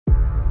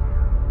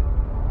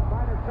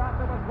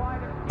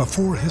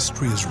Before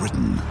history is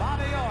written,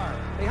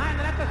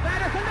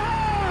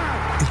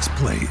 it's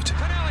played.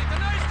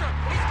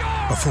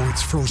 Before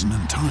it's frozen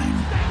in time,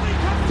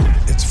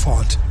 it's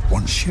fought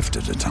one shift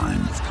at a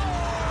time.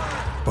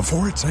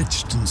 Before it's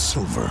etched in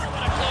silver,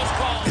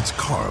 it's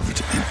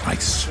carved in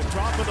ice.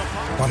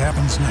 What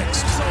happens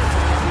next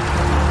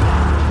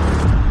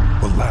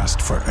will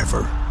last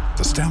forever.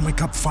 The Stanley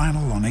Cup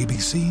Final on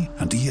ABC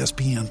and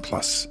ESPN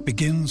Plus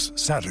begins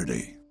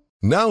Saturday.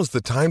 Now's the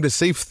time to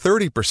save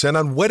 30%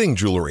 on wedding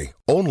jewelry,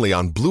 only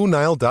on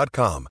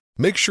BlueNile.com.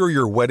 Make sure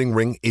your wedding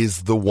ring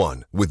is the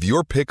one with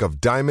your pick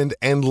of diamond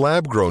and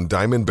lab-grown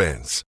diamond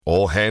bands,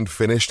 all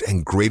hand-finished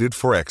and graded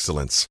for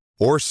excellence.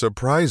 Or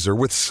surprise her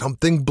with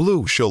something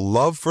blue she'll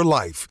love for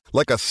life,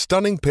 like a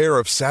stunning pair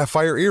of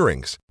sapphire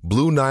earrings.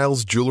 Blue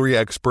Nile's jewelry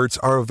experts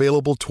are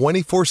available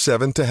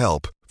 24/7 to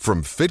help,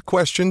 from fit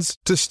questions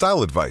to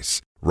style advice.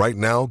 Right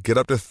now, get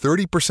up to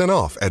 30%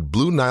 off at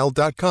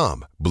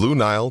BlueNile.com.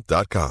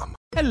 BlueNile.com.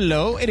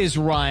 Hello, it is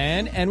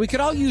Ryan, and we could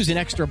all use an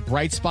extra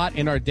bright spot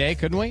in our day,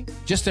 couldn't we?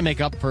 Just to make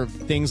up for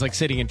things like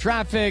sitting in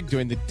traffic,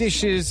 doing the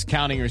dishes,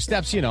 counting your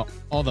steps, you know,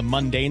 all the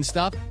mundane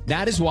stuff.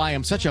 That is why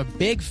I'm such a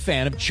big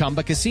fan of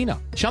Chumba Casino.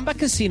 Chumba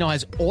Casino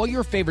has all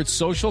your favorite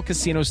social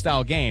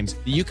casino-style games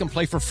that you can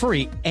play for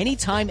free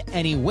anytime,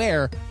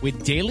 anywhere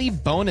with daily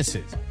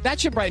bonuses. That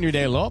should brighten your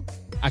day a little.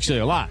 Actually,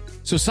 a lot.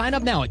 So sign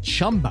up now at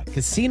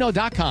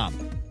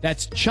ChumbaCasino.com.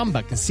 That's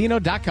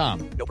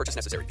ChumbaCasino.com. No purchase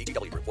necessary.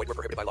 VGW Group. Void where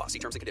prohibited by law. See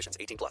terms and conditions.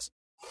 18+.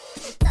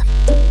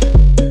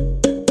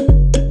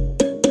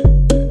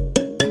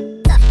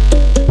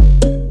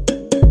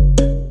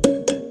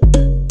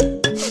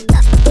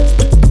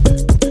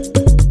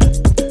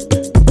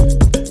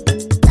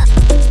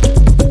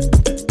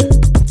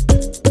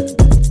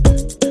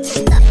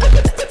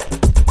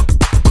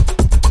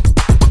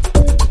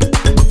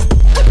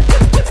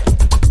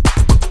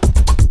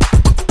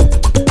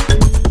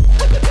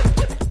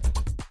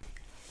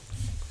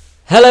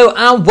 Hello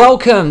and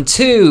welcome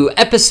to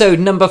episode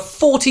number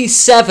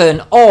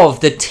 47 of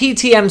the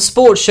TTM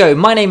Sports Show.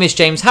 My name is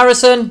James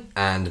Harrison.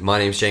 And my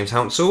name is James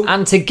Hounsell.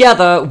 And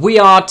together we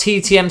are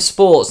TTM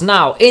Sports.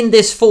 Now, in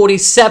this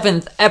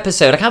 47th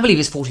episode, I can't believe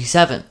it's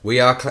 47. We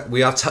are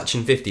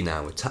touching 50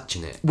 now. We're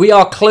touching it. We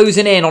are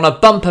closing in on a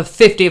bumper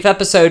 50th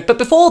episode. But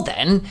before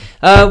then,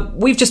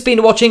 we've just been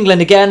to watch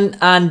England again,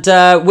 and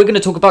we're going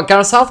to talk about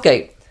Gareth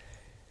Southgate.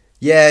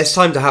 Yeah, it's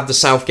time to have the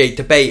Southgate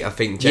debate, I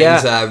think,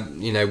 James.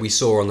 Yeah. We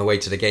saw on the way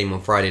to the game on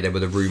Friday, there were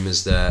the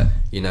rumours that,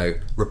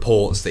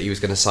 reports that he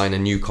was going to sign a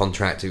new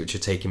contract which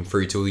would take him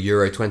through to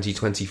Euro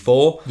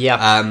 2024.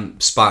 Yeah.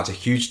 Sparked a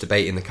huge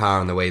debate in the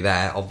car on the way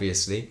there,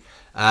 obviously.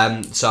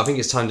 So I think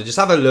it's time to just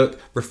have a look,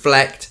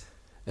 reflect,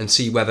 and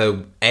see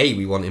whether, A,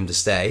 we want him to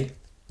stay,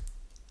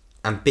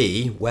 and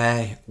B,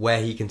 where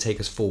he can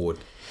take us forward.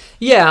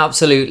 Yeah,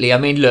 absolutely. I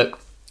mean, look,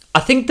 I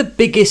think the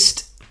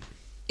biggest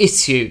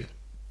issue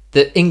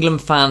that England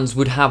fans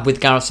would have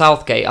with Gareth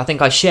Southgate, I think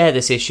I share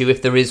this issue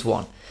if there is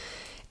one,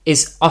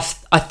 is I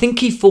think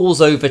he falls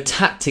over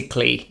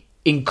tactically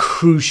in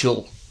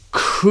crucial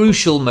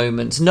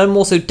moments. No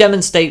more so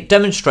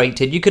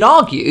demonstrated. You could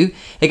argue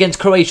against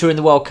Croatia in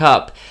the World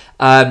Cup.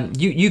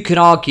 You could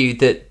argue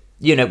that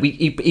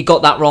he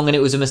got that wrong and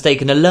it was a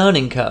mistake and a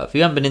learning curve.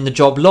 You haven't been in the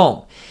job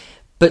long,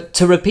 but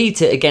to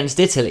repeat it against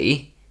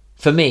Italy,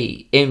 for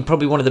me, in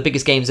probably one of the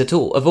biggest games of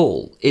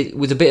all, it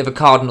was a bit of a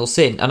cardinal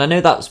sin. And I know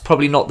that's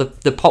probably not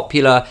the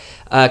popular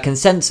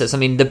consensus. I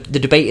mean, the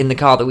debate in the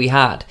car that we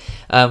had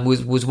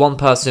was one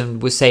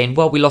person was saying,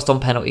 well, we lost on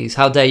penalties.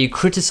 How dare you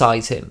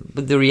criticise him?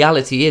 But the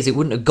reality is it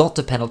wouldn't have got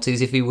to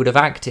penalties if he would have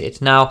acted.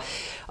 Now,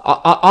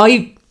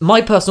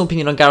 my personal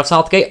opinion on Gareth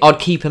Southgate, I'd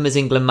keep him as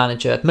England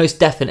manager, most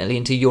definitely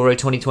into Euro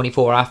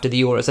 2024 after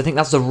the Euros. I think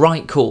that's the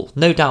right call.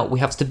 No doubt we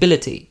have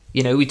stability.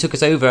 We took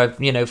us over,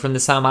 from the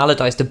Sam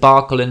Allardyce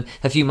debacle and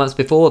a few months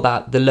before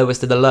that, the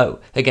lowest of the low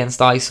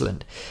against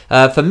Iceland.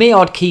 For me,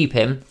 I'd keep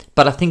him,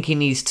 but I think he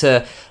needs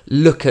to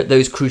look at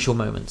those crucial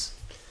moments.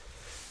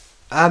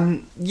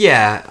 I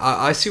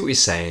see what you're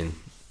saying.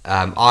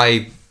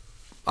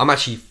 I'm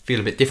actually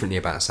feel a bit differently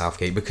about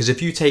Southgate, because if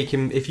you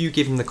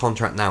give him the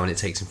contract now and it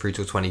takes him through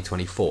till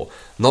 2024,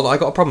 not that I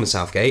got a problem with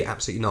Southgate,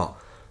 absolutely not.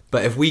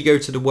 But if we go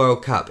to the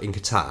World Cup in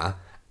Qatar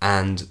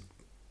and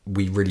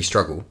we really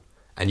struggle,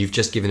 and you've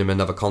just given him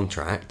another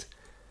contract,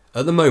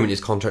 at the moment his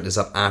contract is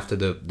up after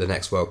the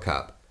next World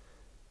Cup.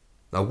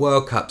 Now,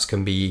 World Cups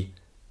can be,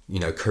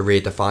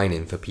 career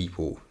defining for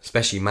people,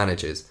 especially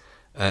managers,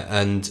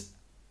 and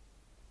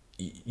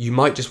you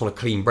might just want a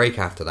clean break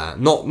after that.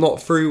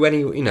 Not through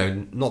any,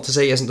 not to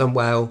say he hasn't done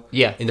well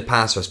in the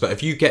past for us, but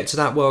if you get to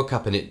that World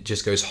Cup and it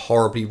just goes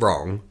horribly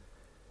wrong,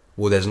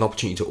 well, there's an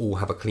opportunity to all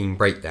have a clean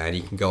break there, and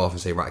you can go off and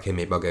say, right, okay,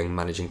 maybe I'll go and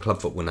managing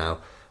club football now.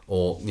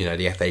 Or,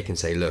 the FA can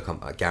say, look,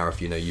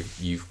 Gareth,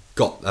 you've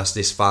got us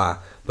this far,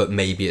 but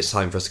maybe it's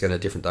time for us to go in a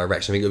different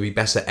direction. I think it would be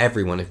best for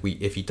everyone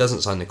if he doesn't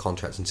sign the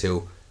contract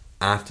until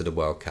after the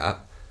World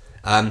Cup.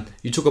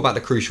 You talk about the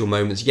crucial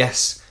moments.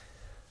 Yes,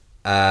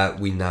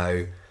 we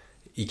know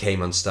he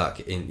came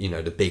unstuck in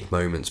the big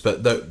moments,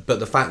 but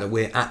the fact that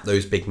we're at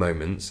those big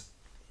moments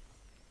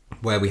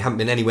where we haven't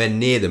been anywhere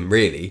near them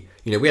really.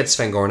 You know, we had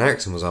Sven-Goran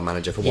Eriksson was our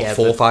manager for 4 but-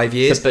 or 5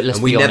 years, but let's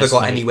and we be never honest,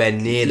 got mate. anywhere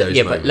near those.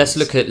 Yeah, moments.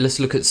 but let's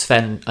look at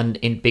Sven and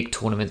in big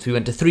tournaments. We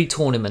went to 3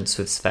 tournaments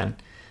with Sven.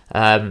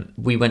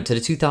 We went to the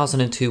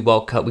 2002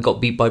 World Cup. We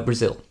got beat by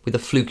Brazil with a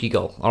fluky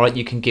goal. All right,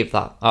 you can give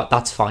that.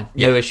 That's fine.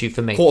 No issue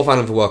for me. Quarterfinal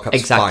of the World Cup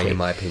is Exactly. fine in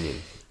my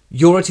opinion.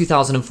 Euro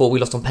 2004, we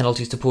lost on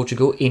penalties to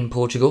Portugal in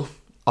Portugal.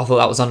 I thought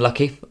that was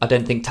unlucky. I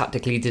don't think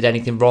tactically did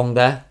anything wrong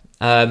there.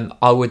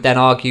 I would then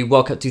argue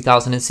World Cup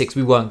 2006,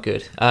 we weren't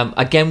good.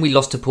 Again, we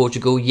lost to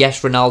Portugal.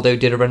 Yes, Ronaldo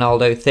did a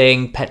Ronaldo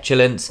thing,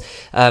 petulance,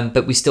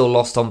 but we still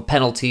lost on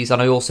penalties.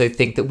 And I also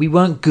think that we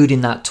weren't good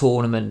in that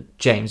tournament,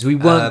 James. We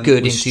weren't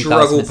good We in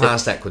struggled 2006.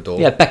 past Ecuador.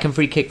 Yeah, Beckham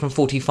free kick from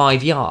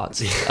 45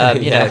 yards.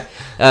 You know,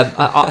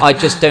 I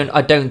just don't.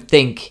 I don't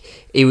think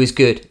it was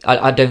good.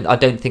 I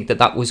don't think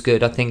that was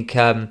good. I think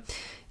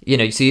you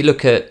know. So you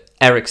look at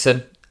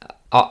Ericsson.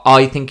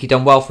 I think he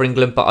done well for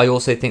England, but I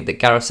also think that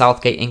Gareth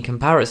Southgate, in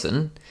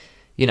comparison,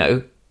 you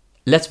know,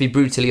 let's be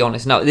brutally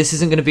honest. Now, this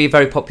isn't going to be a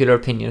very popular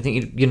opinion. I think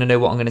you're going to know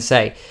what I'm going to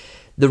say.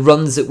 The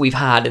runs that we've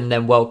had in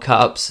them World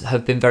Cups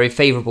have been very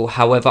favourable.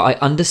 However, I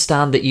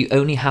understand that you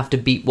only have to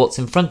beat what's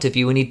in front of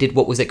you, and he did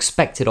what was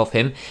expected of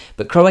him.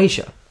 But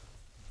Croatia.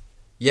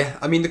 Yeah,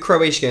 I mean the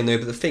Croatia game though,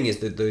 but the thing is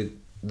that the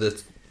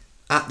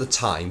at the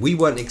time we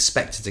weren't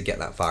expected to get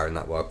that far in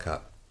that World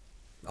Cup.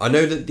 I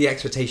know that the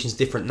expectation's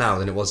different now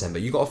than it was then,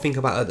 but you got to think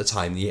about at the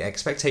time the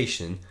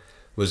expectation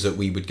was that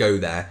we would go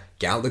there,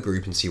 get out the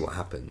group, and see what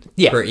happened.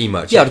 Yeah, pretty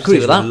much. Yeah, I'd agree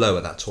with that. Low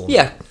at that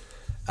tournament.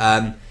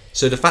 Yeah.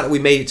 So the fact that we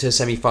made it to a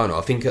semi-final,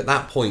 I think at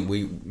that point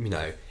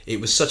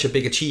it was such a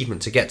big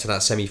achievement to get to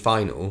that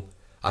semi-final.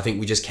 I think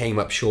we just came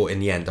up short in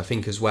the end. I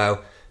think as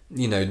well,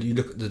 you know, you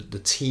look at the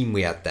team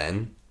we had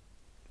then.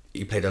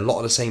 You played a lot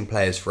of the same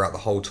players throughout the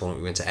whole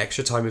tournament. We went to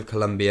extra time with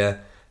Colombia.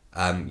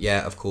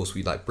 Of course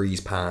we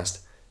breezed past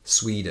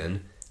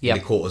Sweden in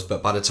the quarters,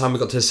 but by the time we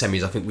got to the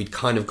semis, I think we'd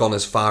kind of gone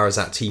as far as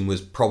that team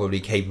was probably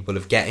capable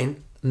of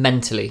getting.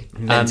 Mentally,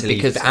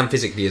 because, and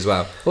physically as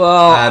well.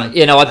 Well,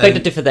 you know, I beg to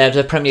differ there.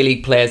 They're Premier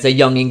League players. They're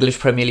young English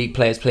Premier League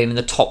players playing in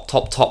the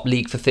top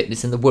league for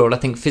fitness in the world. I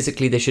think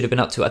physically they should have been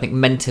up to it. I think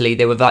mentally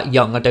they were that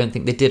young. I don't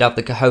think they did have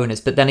the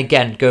cojones. But then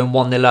again, going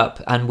 1-0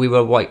 up, and we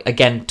were,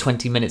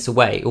 20 minutes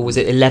away, or was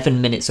it 11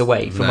 minutes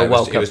away from a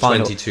World Cup final?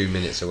 It was 22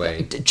 minutes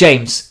away.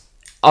 James,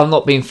 I'm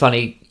not being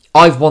funny.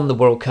 I've won the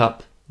World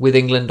Cup with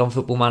England on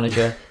Football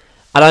Manager.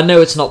 And I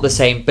know it's not the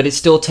same, but it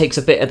still takes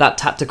a bit of that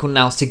tactical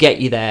nous to get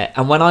you there.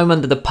 And when I'm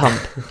under the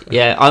pump,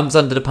 I was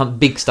under the pump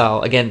big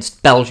style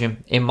against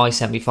Belgium in my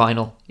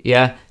semi-final.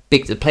 Yeah,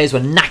 the players were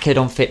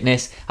knackered on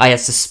fitness. I had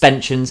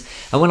suspensions.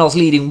 And when I was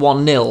leading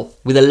 1-0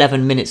 with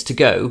 11 minutes to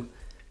go,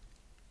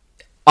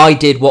 I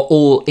did what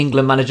all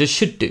England managers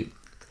should do.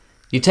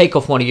 You take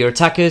off one of your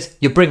attackers,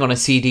 you bring on a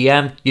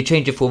CDM, you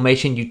change your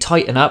formation, you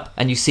tighten up,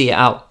 and you see it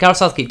out. Gareth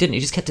Southgate didn't,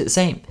 he just kept it the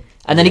same.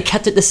 And then he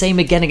kept it the same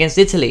again against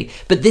Italy.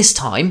 But this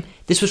time,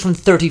 this was from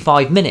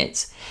 35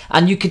 minutes.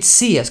 And you could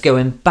see us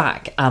going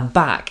back and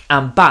back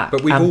and back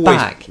but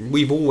back.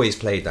 We've always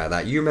played like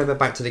that. You remember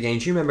back to the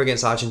games, you remember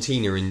against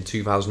Argentina in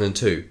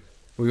 2002?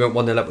 We went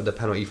 1-0 up with the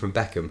penalty from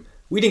Beckham.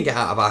 We didn't get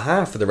out of our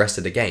half for the rest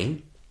of the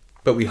game.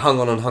 But we hung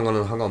on and hung on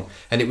and hung on.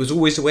 And it was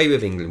always the way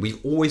with England.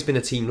 We've always been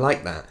a team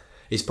like that.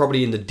 It's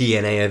probably in the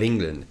DNA of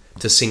England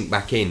to sink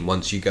back in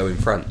once you go in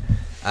front.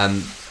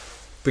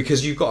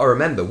 Because you've got to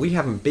remember, we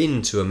haven't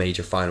been to a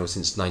major final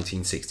since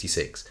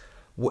 1966.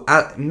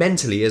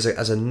 Mentally, as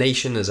a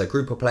nation, as a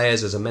group of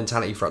players, as a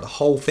mentality throughout the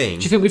whole thing.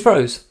 Do you think we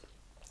froze?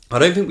 I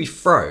don't think we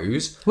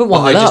froze. But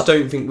I just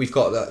don't think we've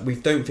got that. We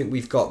don't think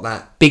we've got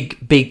that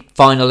big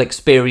final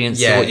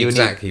experience. Yeah, what you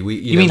exactly.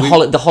 Need.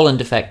 The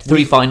Holland effect?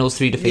 3 finals,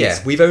 3 defeats. Yeah,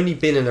 we've only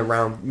been in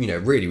around.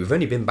 Really, we've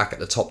only been back at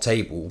the top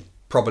table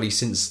probably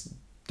since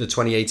the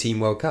 2018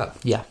 World Cup.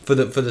 Yeah. For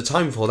the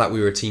time before that, we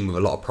were a team with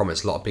a lot of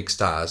promise, a lot of big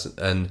stars,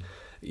 and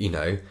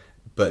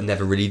but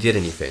never really did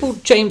anything. Well,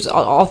 James,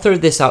 I'll throw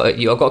this out at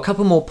you. I've got a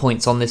couple more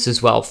points on this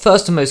as well.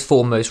 First and most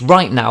foremost,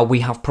 right now we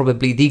have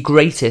probably the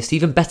greatest,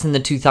 even better than the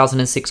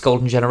 2006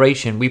 Golden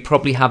Generation. We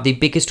probably have the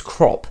biggest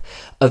crop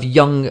of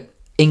young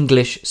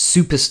English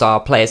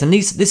superstar players. And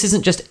this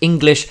isn't just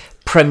English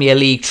Premier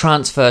League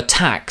transfer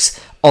tax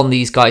on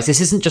these guys.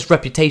 This isn't just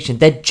reputation.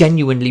 They're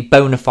genuinely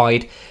bona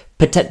fide.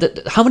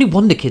 How many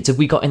wonder kids have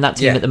we got in that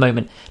team at the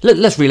moment?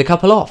 Let's reel a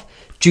couple off.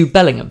 Jude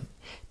Bellingham,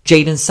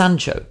 Jadon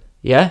Sancho.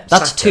 Yeah,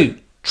 that's Saka. 2.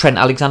 Trent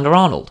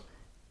Alexander-Arnold.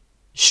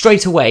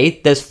 Straight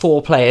away, there's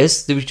 4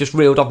 players that we've just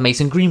reeled off.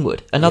 Mason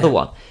Greenwood, another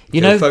one.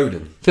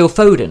 Phil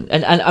Foden.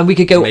 And we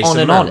could go Mason on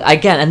and Mount. on.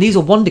 Again, and these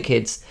are wonder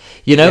kids,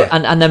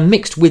 and they're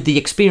mixed with the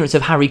experience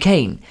of Harry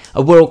Kane,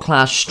 a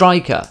world-class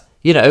striker,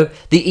 the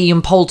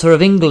Ian Poulter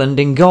of England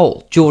in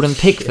goal, Jordan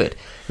Pickford.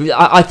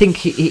 I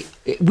think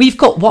we've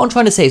got, what I'm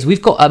trying to say is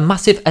we've got a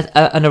massive,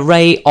 an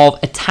array of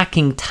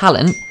attacking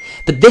talent,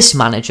 but this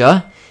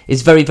manager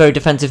is very, very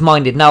defensive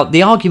minded. Now,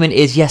 the argument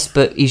is, yes,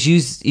 but he's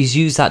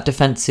used that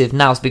defensive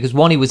nous because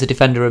 1, he was a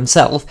defender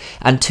himself,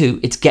 and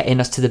 2, it's getting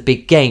us to the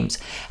big games.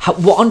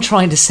 What I'm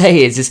trying to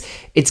say is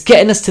it's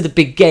getting us to the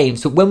big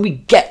games, but when we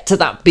get to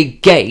that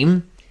big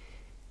game,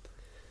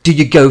 do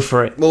you go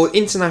for it? Well,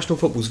 international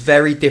football's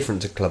very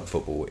different to club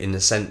football in the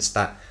sense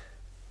that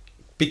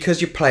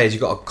because you're players,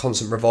 you've got a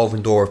constant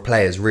revolving door of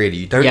players, really.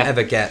 You don't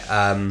ever get,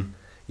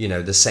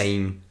 the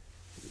same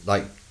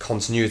like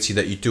continuity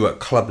that you do at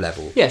club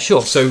level. Yeah,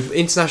 sure. So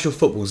international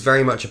football is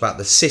very much about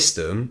the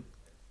system,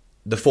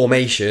 the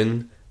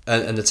formation,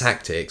 and the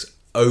tactics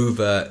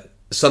over.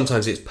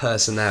 Sometimes its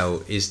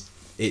personnel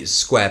it's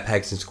square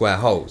pegs and square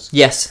holes.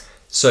 Yes.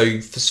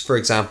 So, for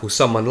example,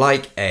 someone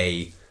like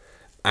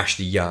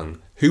Ashley Young,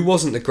 who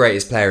wasn't the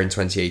greatest player in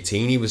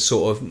 2018, he was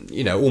sort of,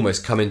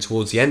 almost coming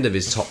towards the end of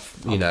his top,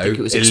 elite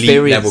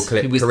level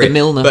career. He was the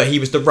Milner. But he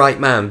was the right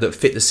man that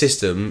fit the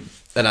system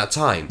at that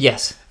time.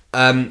 Yes.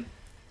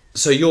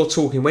 So you're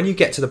talking, when you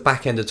get to the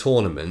back end of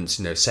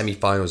tournaments,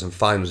 semi-finals and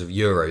finals of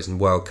Euros and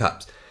World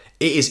Cups,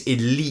 it is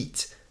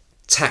elite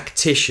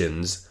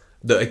tacticians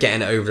that are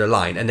getting it over the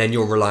line, and then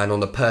you're relying on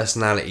the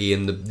personality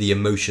and the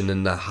emotion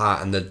and the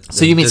heart and the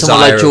So you mean desire.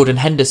 someone like Jordan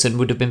Henderson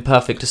would have been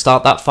perfect to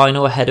start that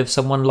final ahead of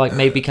someone like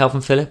maybe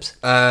Calvin Phillips?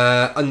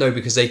 No,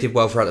 because they did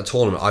well throughout the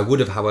tournament. I would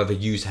have, however,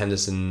 used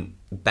Henderson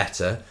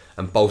better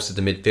and bolstered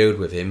the midfield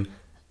with him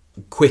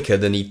quicker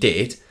than he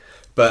did.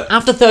 But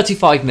after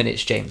 35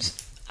 minutes, James,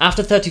 as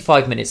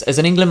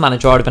an England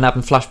manager, I'd have been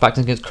having flashbacks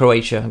against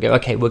Croatia and go,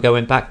 okay, we're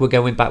going back.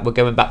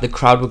 The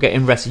crowd will get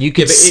invested. You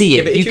could see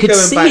it. You could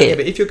see it.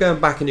 But if you're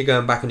going back and you're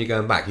going back and you're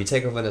going back, you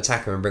take off an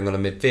attacker and bring on a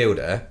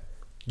midfielder.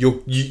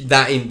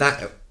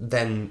 That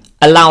then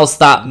allows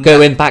that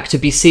going back to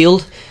be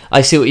sealed.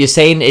 I see what you're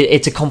saying.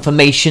 It's a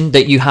confirmation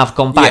that you have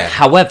gone back. Yeah.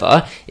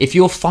 However, if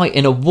you're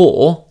fighting a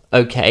war,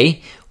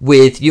 okay,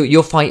 with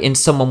you're fighting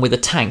someone with a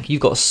tank, you've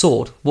got a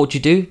sword. What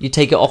do? You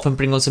take it off and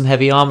bring on some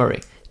heavy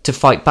armoury to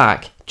fight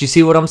back. Do you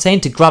see what I'm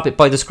saying? To grab it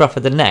by the scruff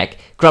of the neck,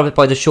 grab it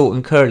by the short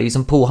and curlies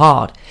and pull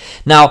hard.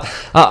 Now,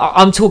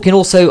 I'm talking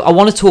also, I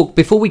want to talk,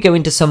 before we go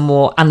into some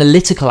more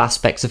analytical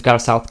aspects of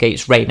Gareth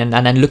Southgate's reign and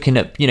then looking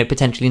at,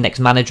 potentially next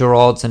manager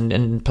odds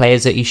and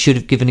players that he should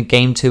have given a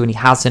game to and he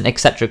hasn't,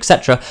 etc.,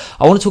 etc.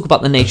 I want to talk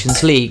about the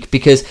Nations League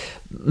because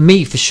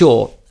me, for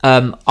sure,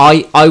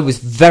 I was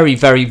very,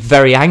 very,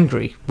 very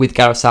angry with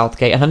Gareth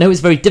Southgate, and I know it's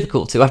very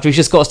difficult to after he's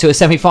just got us to a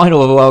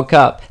semi-final of a World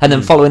Cup, and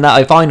then following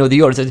that a final of the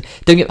Euros.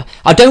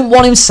 I don't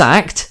want him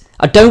sacked.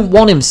 I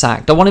want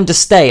him to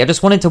stay. I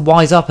just want him to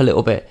wise up a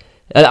little bit.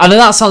 I know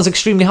that sounds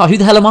extremely hard. Who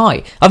the hell am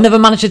I? I've never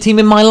managed a team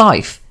in my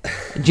life.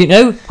 Do you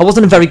know? I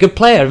wasn't a very good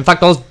player. In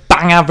fact, I was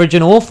bang average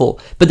and awful.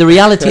 But the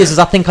reality is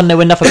I think I know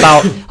enough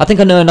about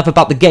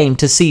the game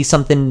to see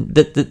something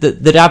that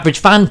the average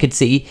fan could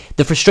see.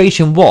 The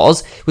frustration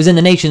was in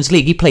the Nations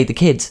League. He played the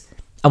kids,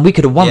 and we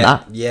could have won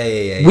that.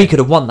 Yeah. We could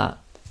have won that.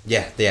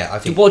 Yeah. I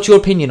think. What's your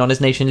opinion on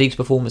his Nations League's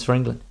performance for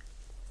England?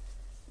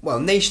 Well,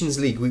 Nations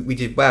League, we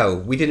did well.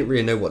 We didn't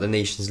really know what the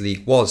Nations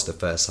League was the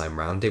first time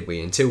round, did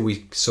we? Until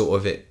we sort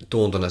of, it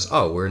dawned on us,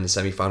 we're in the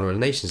semi-final of the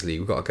Nations League.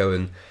 We've got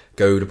to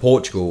go to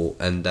Portugal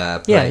and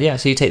play. Yeah,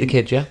 so you take the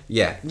kids, yeah?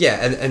 Yeah,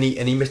 and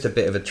he missed a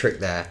bit of a trick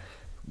there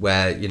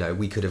where,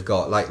 we could have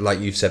got, like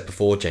you've said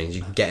before, James,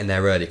 you can get in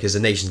there early because the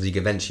Nations League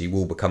eventually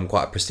will become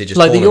quite a prestigious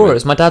tournament. The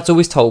Euros. My dad's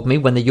always told me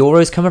when the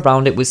Euros come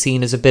around, it was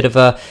seen as a bit of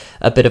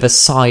a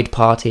side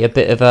party, a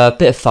bit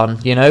of fun,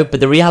 But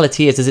the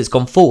reality is, as it's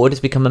gone forward,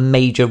 it's become a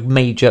major,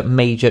 major,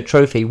 major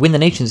trophy. Win the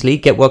Nations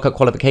League, get World Cup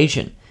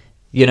qualification.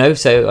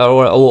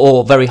 So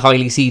or very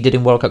highly seeded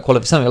in World Cup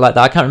qualification, something like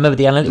that. I can't remember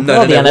the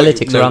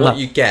analytics around that. What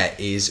you get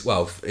is,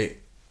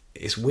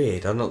 it's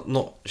weird. I'm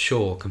not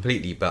sure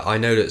completely, but I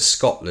know that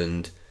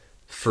Scotland,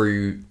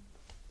 through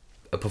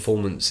a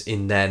performance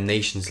in their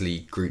Nations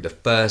League group the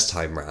first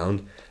time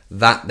round,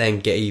 that then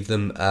gave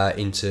them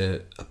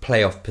into a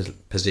playoff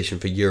position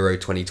for Euro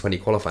 2020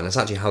 qualifying. That's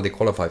actually how they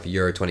qualify for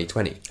Euro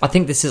 2020. I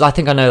think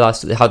I know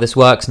how this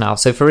works now.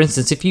 So, for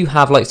instance, if you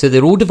have so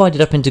they're all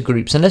divided up into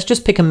groups, and let's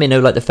just pick a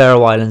minnow like the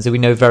Faroe Islands that we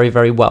know very,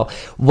 very well.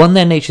 Won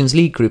their Nations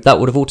League group, that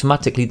would have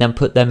automatically then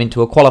put them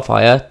into a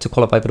qualifier to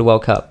qualify for the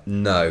World Cup.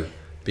 No.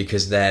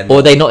 Because they're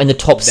not in the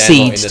top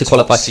seeds to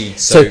qualify.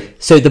 So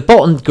the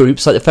bottom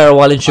groups like the Faroe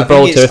Islands,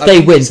 Gibraltar, if they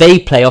win, they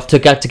play off to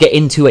get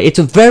into it. It's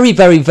a very,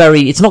 very,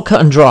 very. It's not cut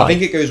and dry. I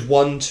think it goes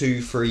 1,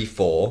 2, 3,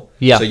 4.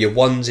 Yeah. So your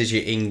ones is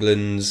your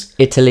England's,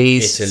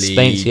 Italy,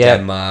 Spain,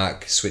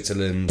 Denmark,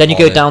 Switzerland. Then you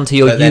go down to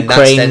your Ukraine.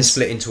 That's then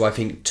split into I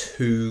think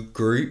 2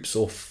 groups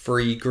or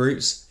 3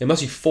 groups. It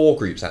must be 4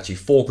 groups actually.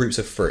 4 groups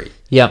of 3.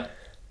 Yeah.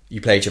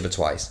 You play each other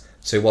twice.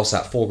 So what's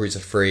that? 4 groups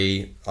of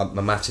 3.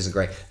 My maths isn't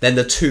great. Then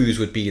the 2s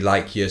would be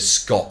like your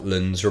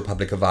Scotland's,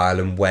 Republic of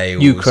Ireland,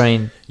 Wales,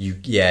 Ukraine,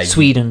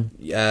 Sweden.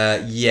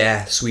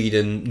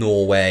 Sweden,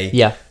 Norway.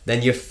 Yeah.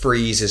 Then your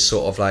 3s is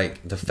sort of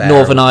like the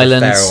Northern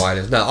Islands. Faroe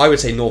Islands. No, I would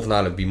say Northern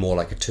Ireland would be more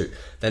like a 2.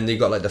 Then you've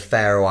got like the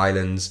Faroe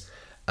Islands,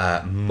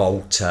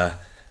 Malta,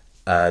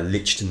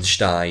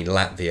 Liechtenstein,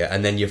 Latvia,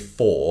 and then your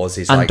 4s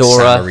is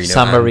Andorra, like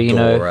San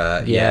Marino.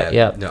 Andorra,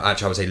 yeah. No,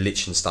 actually, I would say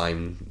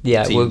Liechtenstein.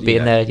 Yeah, team, will be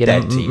in there.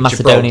 team.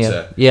 Macedonia.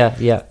 Gibraltar.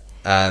 Yeah.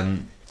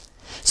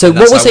 So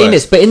what we're saying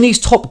is, but in these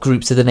top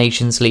groups of the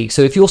Nations League,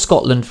 so if you're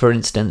Scotland, for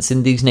instance,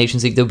 in these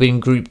Nations League, they'll be in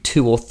Group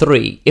 2 or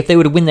 3. If they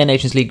were to win their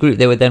Nations League group,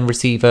 they would then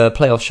receive a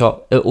playoff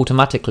shot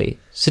automatically.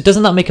 So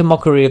doesn't that make a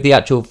mockery of the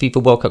actual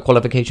FIFA World Cup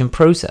qualification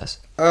process?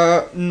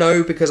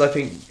 No, because I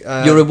think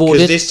you're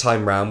rewarded. Because this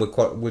time round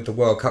with the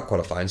World Cup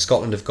qualifying,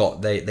 Scotland have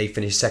got they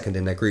finished second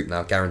in their group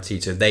now,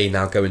 guaranteed. So they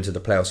now go into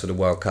the playoffs for the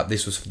World Cup.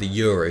 This was for the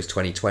Euros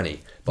 2020.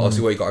 But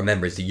obviously, what you got to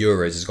remember is the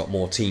Euros has got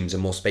more teams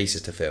and more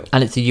spaces to fill.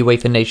 And it's the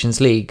UEFA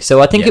Nations League.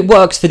 So I think it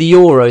works for the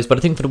Euros, but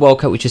I think for the World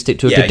Cup we should stick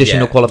to a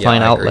traditional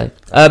qualifying outlet.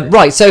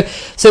 Right, so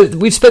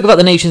we've spoken about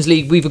the Nations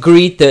League. We've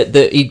agreed that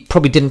he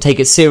probably didn't take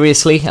it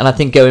seriously, and I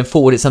think going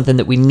forward it's something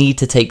that we need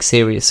to take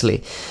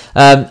seriously.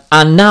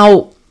 And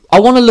now I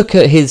want to look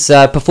at his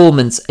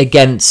performance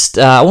against...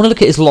 I want to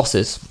look at his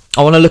losses.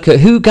 I want to look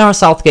at who Gareth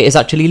Southgate has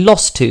actually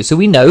lost to. So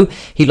we know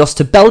he lost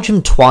to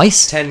Belgium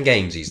twice. 10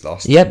 games he's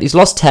lost. Yep, he's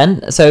lost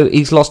 10. So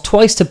he's lost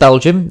twice to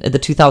Belgium at the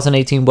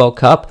 2018 World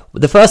Cup.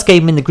 The first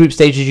game in the group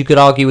stages, you could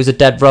argue, was a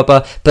dead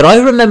rubber. But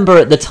I remember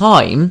at the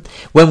time,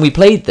 when we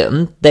played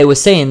them, they were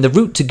saying the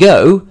route to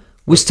go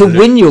was to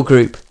win your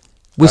group.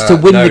 To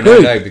win the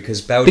group. No,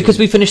 because Belgium... Because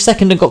we finished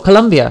second and got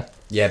Colombia.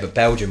 Yeah, but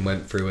Belgium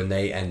went through and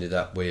they ended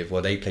up with...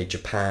 Well, they played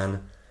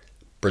Japan,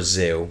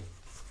 Brazil...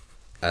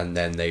 And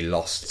then they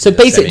lost. So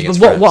basically,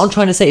 what I'm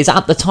trying to say is,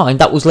 at the time,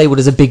 that was labelled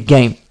as a big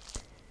game.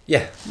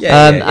 Yeah.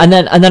 And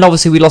then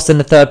obviously we lost in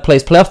the third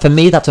place playoff. For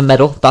me, that's a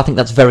medal. I think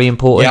that's very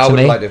important to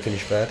me. Yeah, I would like to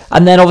finish third.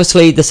 And then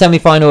obviously the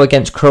semi-final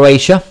against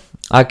Croatia.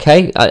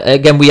 Okay,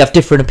 again, we have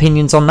different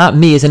opinions on that.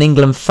 Me, as an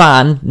England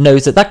fan,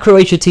 knows that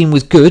Croatia team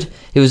was good.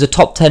 It was a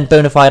top 10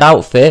 bona fide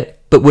outfit,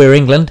 but we're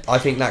England. I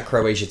think that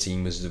Croatia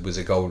team was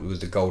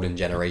the golden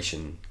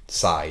generation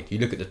side. You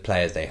look at the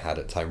players they had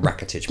at the time: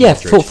 Rakitic,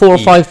 Modric,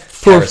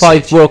 four or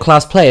five world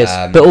class players,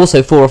 but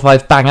also 4 or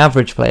 5 bang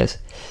average players.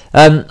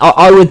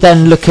 I would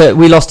then look at,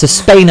 we lost to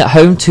Spain at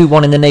home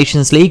 2-1 in the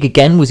Nations League.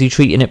 Again, was he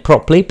treating it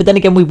properly? But then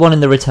again, we won in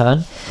the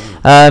return.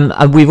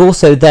 And we've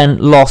also then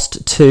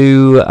lost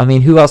to,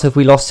 who else have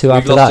we lost to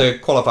after that? We've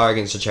lost to qualifier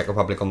against the Czech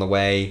Republic on the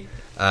way.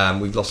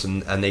 We've lost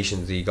a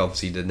Nations League,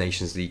 obviously the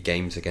Nations League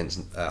games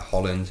against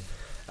Holland.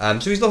 So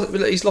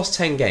he's lost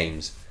 10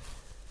 games.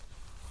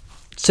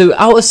 So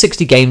out of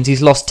 60 games,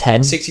 he's lost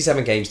 10.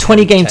 67 games.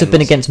 20 games have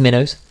been against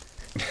minnows.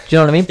 Do you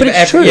know what I mean? But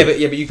it's true. Yeah, but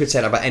you could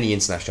say that about any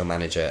international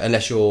manager,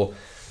 unless you're...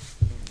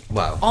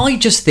 Well, I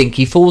just think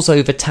he falls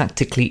over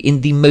tactically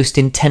in the most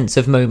intense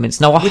of moments.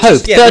 Now, I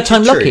hope, third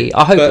time lucky,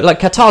 I hope,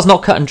 Qatar's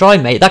not cut and dry,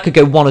 mate. That could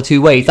go one or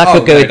two ways. That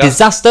could go a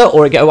disaster,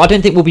 or I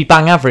don't think we'll be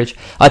bang average.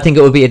 I think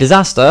it will be a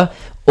disaster,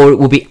 or it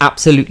will be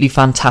absolutely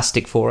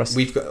fantastic for us.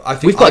 We've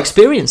got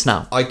experience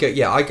now. I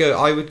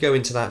would go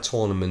into that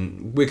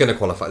tournament. We're going to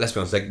qualify. Let's be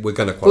honest, we're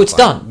going to qualify. Well, it's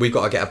done. We've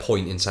got to get a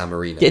point in San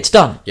Marino. It's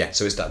done. Yeah,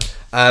 so it's done.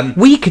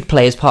 We could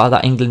play as part of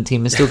that England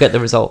team and still get the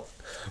result.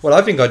 Well,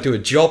 I think I'd do a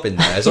job in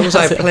there. As long as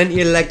I have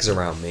plenty of legs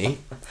around me,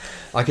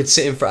 I could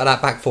sit in front of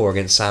that back four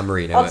against San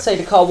Marino. I'd say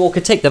to Carl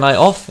Walker, take the night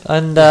off,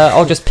 and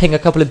I'll just ping a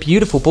couple of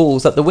beautiful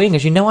balls up the wing,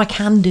 as you know I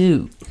can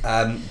do.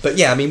 But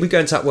yeah, we go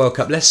into that World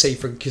Cup. Let's say,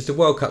 because the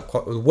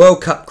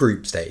World Cup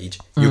group stage,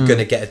 you're going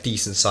to get a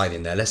decent side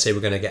in there. Let's say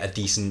we're going to get a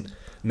decent,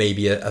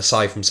 maybe a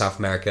side from South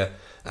America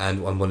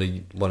and one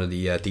of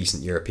the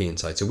decent European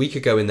sides. So we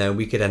could go in there and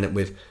we could end up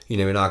with,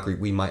 in our group,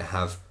 we might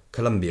have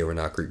Colombia in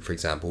our group, for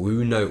example.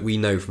 We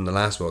know from the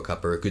last World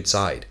Cup are a good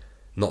side.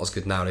 Not as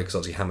good now, because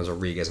obviously James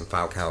Rodriguez and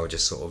Falcao are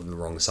just sort of the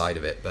wrong side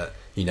of it, but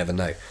you never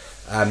know.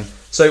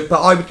 But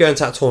I would go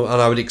into that tournament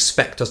and I would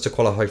expect us to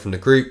qualify from the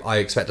group. I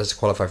expect us to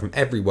qualify from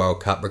every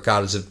World Cup,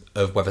 regardless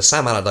of whether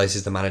Sam Allardyce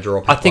is the manager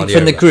or Pep I think Guardiola.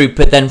 from the group,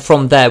 but then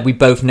from there, we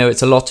both know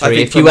it's a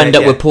lottery. If you end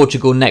up with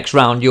Portugal next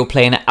round, you're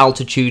playing at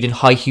altitude in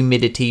high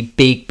humidity,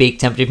 big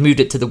temperature. You've moved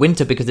it to the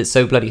winter because it's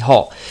so bloody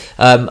hot.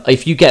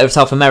 If you get a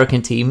South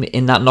American team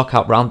in that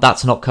knockout round,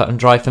 that's not cut and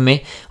dry for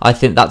me. I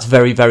think that's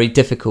very, very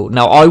difficult.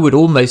 Now, I would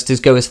almost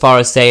go as far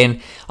as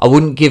saying I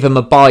wouldn't give him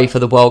a bye for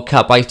the World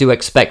Cup. I do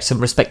expect some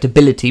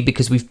respectability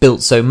because we've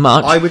built so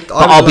much.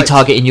 I'll be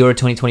targeting Euro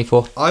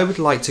 2024. I would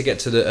like to get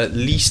to at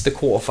least the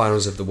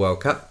quarterfinals of the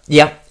World Cup.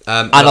 Yeah.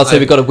 And I'll say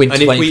we've got to win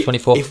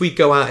 2024. If we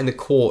go out in the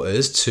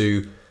quarters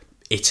to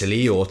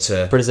Italy or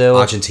to Brazil,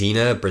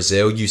 Argentina,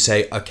 Brazil, you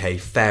say, okay,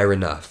 fair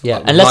enough.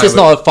 Yeah, unless it's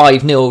not a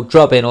 5-0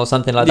 drubbing or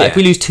something like that. If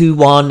we lose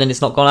 2-1 and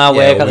it's not gone our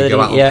way, or we go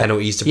out on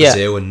penalties to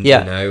Brazil and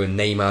and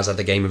Neymar's had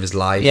the game of his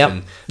life. Yeah,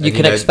 and you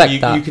can expect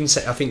that. You can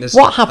say, I think there's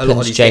what happens, a lot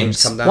of these James.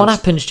 Games come down. What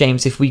happens,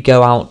 James, if we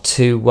go out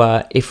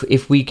to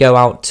if we go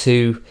out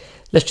to,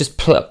 let's just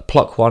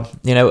pluck one.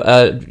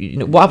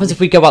 What happens if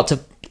we go out to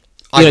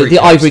the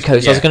Ivory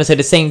Coast? I was going to say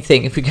the same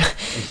thing. If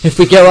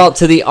we go out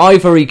to the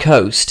Ivory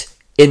Coast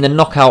in the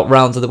knockout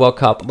rounds of the World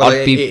Cup,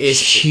 I'd be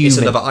fuming. It's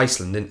another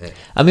Iceland, isn't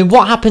it?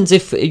 What happens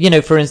if,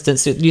 for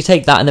instance, you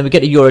take that and then we get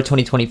to Euro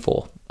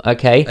 2024,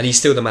 okay? And he's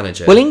still the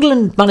manager. Well,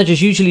 England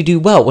managers usually do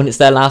well when it's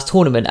their last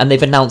tournament and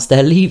they've announced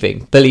they're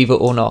leaving, believe it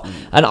or not.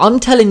 And I'm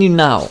telling you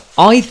now,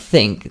 I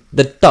think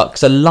the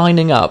Ducks are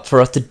lining up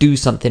for us to do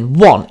something.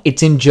 1,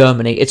 it's in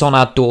Germany, it's on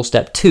our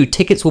doorstep. 2,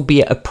 tickets will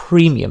be at a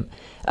premium.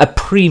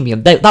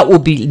 That will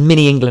be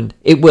mini England.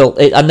 It will.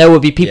 And there will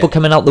be people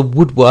coming out the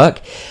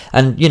woodwork.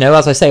 And,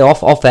 as I say,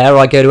 off air,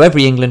 I go to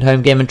every England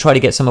home game and try to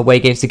get some away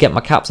games to get my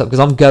caps up because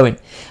I'm going.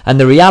 And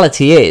the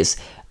reality is,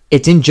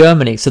 It's in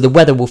Germany, so the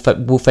weather will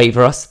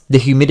favour us, the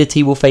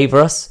humidity will favour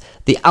us,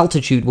 the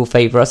altitude will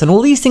favour us, and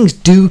all these things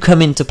do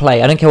come into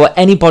play. I don't care what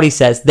anybody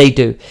says, they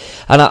do.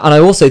 And I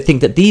also think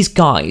that these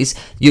guys,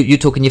 you're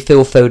talking your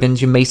Phil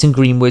Fodens, your Mason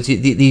Greenwoods,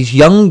 these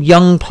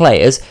young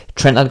players,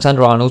 Trent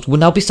Alexander-Arnold, will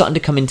now be starting to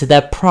come into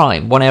their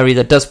prime. One area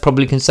that does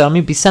probably concern me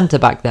would be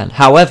centre-back then.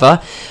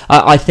 However,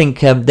 I think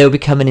they'll be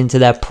coming into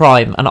their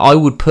prime, and I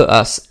would put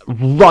us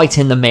right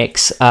in the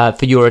mix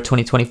for Euro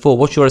 2024.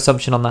 What's your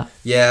assumption on that?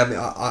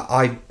 Yeah,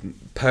 I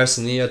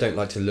personally, I don't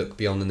like to look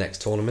beyond the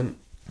next tournament.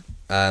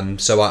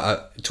 So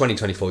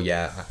 2024,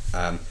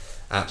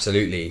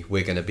 absolutely,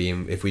 we're going to be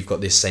in, if we've got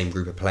this same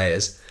group of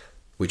players,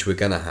 which we're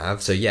going to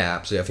have. So yeah,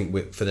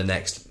 absolutely.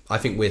 I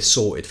think we're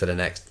sorted for the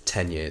next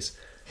 10 years.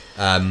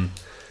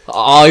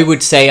 I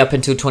would say up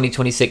until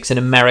 2026 in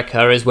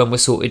America is when we're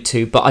sorted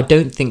too, but I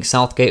don't think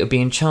Southgate will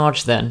be in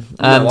charge then.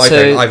 No, I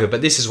don't either.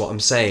 But this is what I'm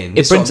saying.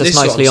 It brings us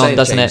nicely on,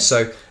 doesn't it?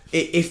 So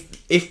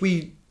if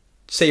we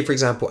say, for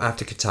example,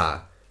 after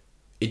Qatar,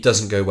 it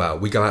doesn't go well.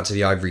 We go out to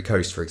the Ivory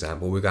Coast, for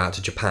example. We go out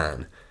to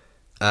Japan.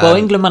 Well,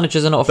 England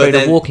managers are not afraid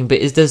of walking, but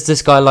does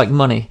this guy like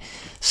money?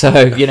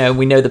 So,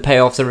 we know the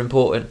payoffs are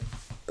important.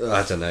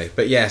 I don't know.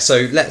 But yeah,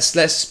 so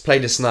let's play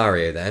the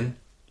scenario then.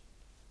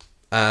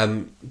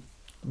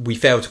 We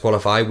fail to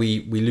qualify.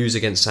 We lose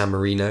against San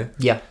Marino.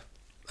 Yeah.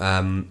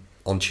 On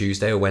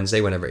Tuesday or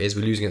Wednesday, whenever it is.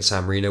 We lose against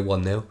San Marino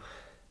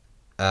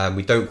 1-0.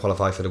 We don't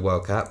qualify for the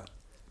World Cup.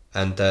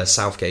 And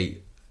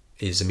Southgate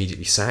is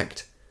immediately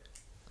sacked.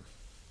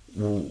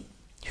 Who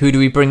do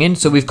we bring in?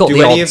 So we've got the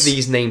odds. Do any of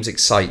these names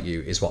excite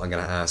you, is what I'm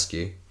going to ask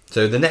you.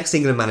 So the next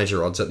England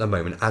manager odds at the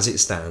moment, as it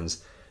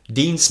stands,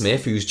 Dean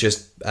Smith, who's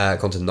just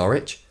gone to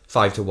Norwich,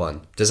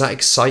 5-1. Does that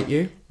excite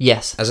you?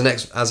 Yes. As an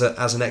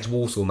ex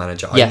Walsall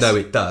manager, yes. I know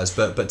it does,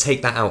 but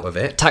take that out of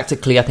it.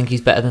 Tactically, I think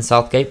he's better than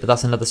Southgate, but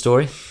that's another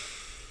story.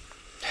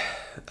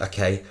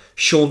 Okay.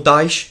 Sean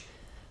Dyche.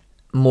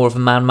 More of a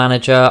man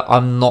manager.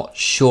 I'm not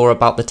sure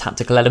about the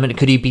tactical element.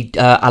 Could he be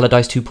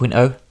Allardyce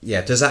 2.0?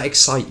 Yeah. Does that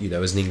excite you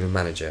though as an England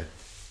manager?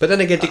 But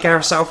then again, did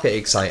Gareth Southgate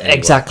excite anyone?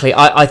 Exactly.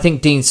 I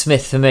think Dean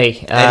Smith for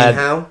me. Eddie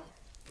Howe,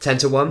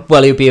 10-1.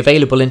 Well, he'll be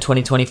available in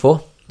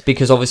 2024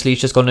 because obviously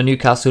he's just gone to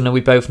Newcastle, and we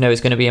both know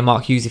it's going to be a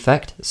Mark Hughes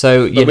effect.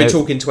 So we're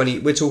talking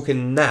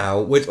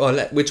now.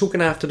 We're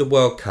talking after the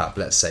World Cup.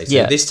 Let's say so.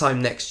 Yeah. This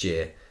time next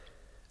year.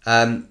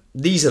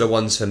 These are the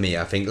ones for me.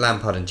 I think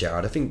Lampard and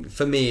Gerrard. I think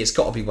for me, it's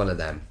got to be one of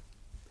them.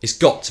 It's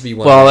got to be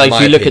one. Well,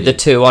 if you look at the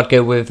two, I'd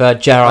go with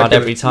Gerrard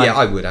every time. Yeah,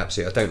 I would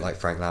absolutely. I don't like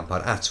Frank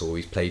Lampard at all.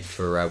 He's played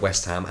for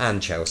West Ham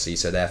and Chelsea,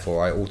 so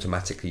therefore I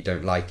automatically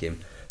don't like him.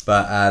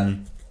 But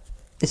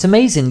it's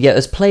amazing. Yet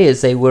as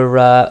players, they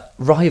were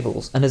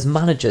rivals, and as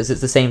managers,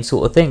 it's the same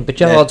sort of thing. But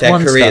Gerrard's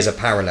won their careers stuff. are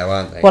parallel,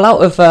 aren't they? Well,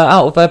 out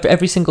of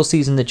every single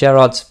season that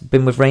Gerrard's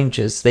been with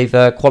Rangers, they've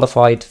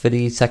qualified for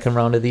the second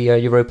round of the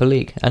Europa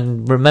League.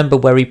 And remember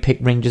where he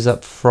picked Rangers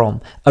up from.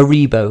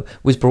 Aribo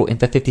was brought in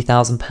for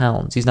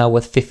 £50,000. He's now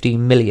worth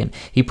 15 million.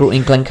 He brought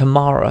in Glenn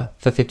Kamara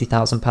for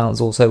 £50,000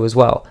 also as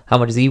well. How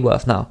much is he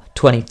worth now?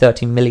 20,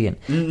 30 million.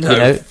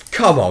 No,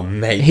 come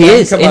on, mate. He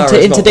is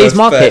in today's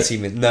market.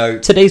 No,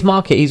 today's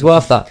market, he's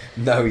worth that.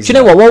 No, he's Do you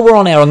know what? While we're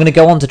on air, I'm going to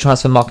go on to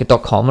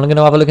transfermarket.com and I'm going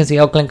to have a look and see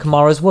how Glenn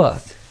Kamara is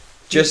worth.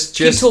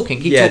 Keep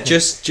talking.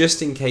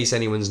 Just in case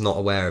anyone's not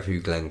aware of who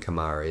Glenn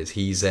Kamara is,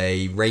 he's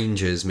a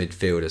Rangers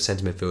midfielder,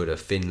 centre midfielder,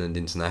 Finland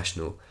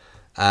international.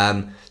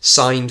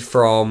 Signed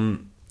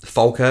from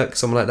Falkirk,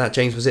 something like that.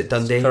 James, was it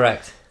Dundee?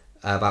 Correct.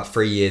 About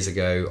 3 years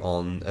ago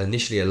on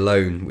initially a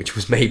loan, which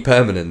was made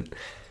permanent.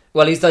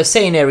 Well, he's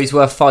saying here he's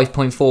worth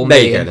 5.4 million.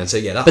 There you go. Then. So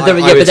yeah, but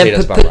then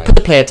put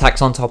the player tax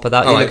on top of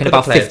that. You're looking at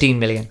about 15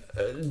 million.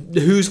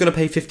 Who's going to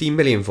pay 15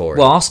 million for it?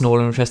 Well, Arsenal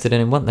are interested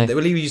in him, weren't they?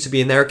 Well, he used to be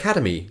in their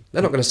academy.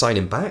 They're not going to sign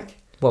him back.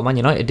 Well, Man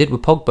United did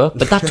with Pogba,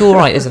 but that's all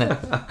right, isn't it?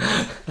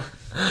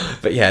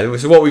 But yeah,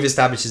 so what we've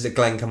established is that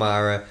Glenn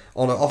Kamara,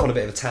 off on a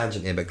bit of a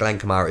tangent here, but Glenn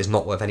Kamara is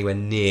not worth anywhere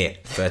near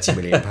 £30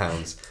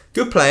 million.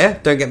 Good player,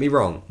 don't get me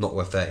wrong, not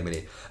worth 30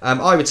 million.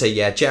 I would say,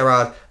 yeah,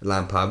 Gerrard,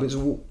 Lampard.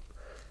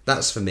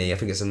 That's for me. I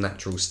think it's a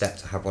natural step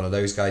to have one of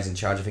those guys in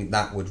charge. I think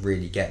that would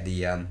really get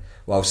the...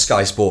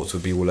 Sky Sports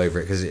would be all over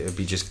it because it would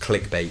be just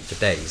clickbait for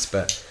days.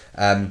 But,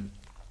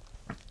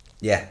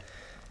 yeah.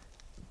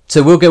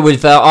 So we'll go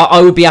with...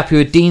 I would be happy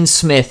with Dean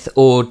Smith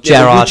or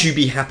Gerrard. Would you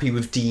be happy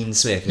with Dean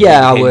Smith?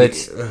 Yeah, I would.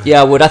 Yeah,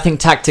 I would. I think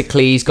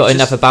tactically he's got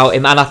enough about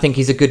him, and I think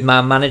he's a good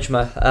man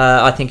manager.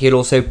 I think he'll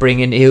also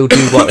bring in... He'll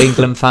do what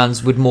England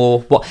fans would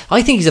more...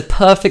 I think he's a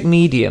perfect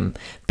medium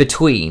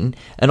between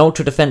an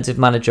ultra-defensive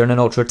manager and an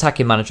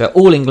ultra-attacking manager.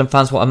 All England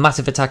fans want a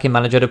massive attacking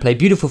manager to play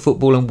beautiful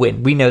football and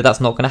win. We know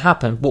that's not going to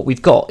happen. What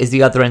we've got is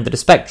the other end of the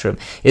spectrum,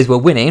 is we're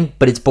winning,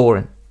 but it's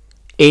boring.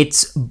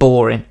 It's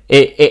boring.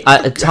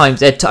 At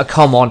times,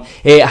 come on,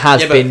 it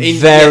has been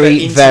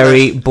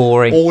very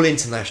boring. All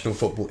international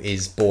football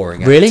is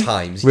boring Really? at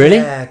times. Really?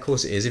 Yeah, of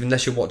course it is.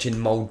 Unless you're watching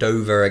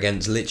Moldova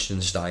against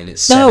Liechtenstein,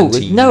 it's No.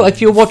 17-5.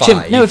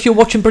 If you're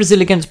watching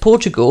Brazil against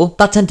Portugal,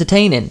 that's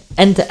entertaining.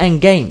 End-to-end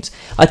games.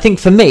 I think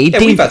for me, Yeah,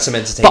 we've had some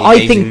entertaining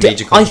games in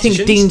major I think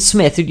competitions. Dean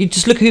Smith. You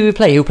just look who he would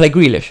play. He'll play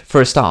Grealish for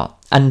a start,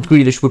 and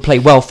Grealish would play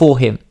well for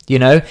him. You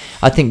know,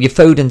 I think your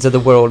Fodens of the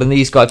world and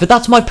these guys. But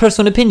that's my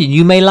personal opinion.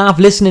 You may laugh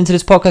listening to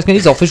this podcast going,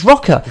 he's off his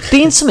rocker.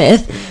 Dean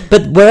Smith,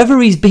 but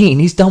wherever he's been,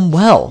 he's done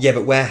well. Yeah,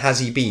 but where has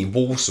he been?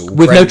 Walsall, With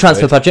no Brentford.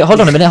 transfer budget.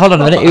 Hold on a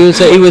minute.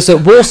 He was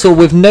at Walsall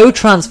with no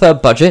transfer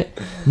budget.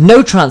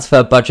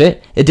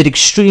 It did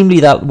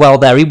extremely well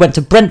there. He went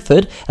to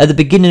Brentford at the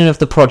beginning of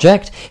the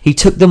project. He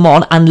took them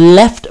on and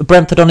left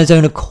Brentford on his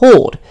own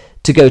accord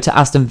to go to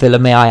Aston Villa,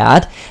 may I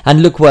add.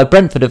 And look where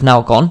Brentford have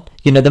now gone.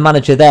 You know, the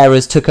manager there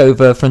has took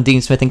over from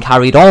Dean Smith and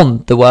carried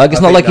on the work.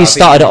 It's not like he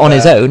started it on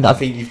his own. I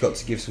think you've got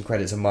to give some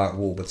credit to Mark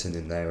Warburton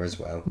in there as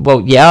well.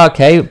 Well, yeah,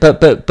 okay,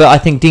 but I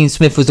think Dean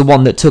Smith was the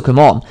one that took him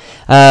on,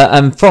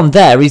 and from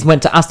there he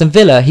went to Aston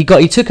Villa. He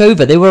took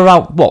over. They were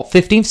around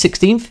 15th,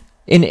 16th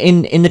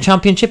in the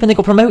Championship, and they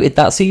got promoted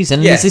that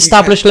season. Yeah, He's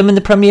established them in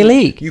the Premier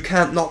League. You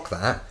can't knock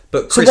that.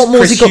 But So what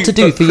more has he got to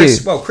do for you?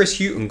 Well, Chris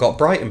Hughton got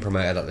Brighton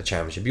promoted at the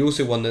Championship. He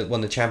also won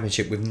the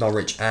Championship with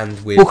Norwich and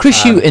with. Well,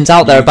 Chris Hughton's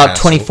out there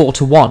about Newcastle.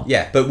 24-1.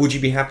 Yeah, but would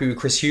you be happy with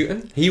Chris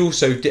Hughton? He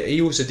also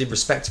did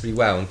respectably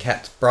well and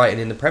kept Brighton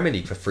in the Premier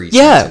League for 3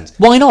 Yeah, seasons.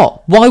 why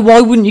not? Why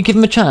wouldn't you give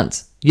him a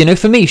chance? You know,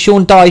 for me,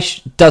 Sean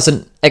Dyche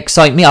doesn't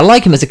excite me. I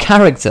like him as a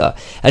character,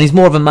 and he's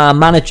more of a man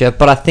manager,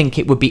 but I think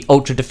it would be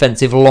ultra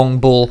defensive, long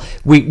ball.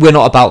 We're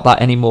not about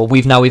that anymore.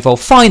 We've now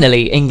evolved.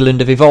 Finally, England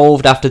have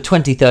evolved after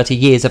 20, 30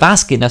 years of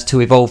asking us to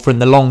evolve from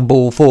the long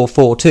ball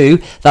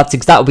 4-4-2.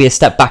 That would be a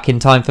step back in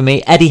time for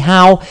me. Eddie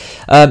Howe,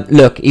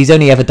 look, he's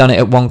only ever done it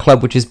at one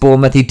club, which is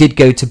Bournemouth. He did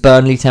go to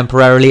Burnley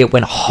temporarily. It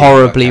went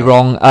horribly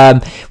wrong.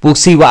 We'll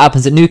see what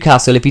happens at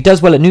Newcastle. If he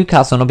does well at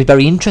Newcastle, and I'll be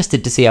very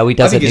interested to see how he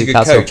does at Newcastle.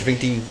 I think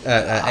he's a good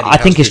coach. I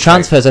think his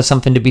transfers are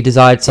something to be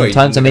desired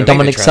sometimes. Well,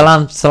 Dominic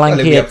Solanke. Well,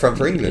 he'll be up front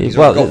for England. He's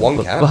already got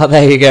one cap. Well,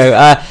 there you go.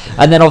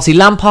 And then obviously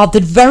Lampard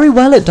did very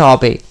well at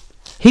Derby.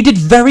 He did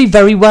very,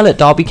 very well at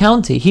Derby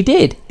County. He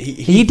did.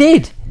 He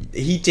did.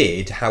 He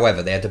did.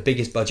 However, they had the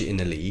biggest budget in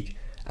the league,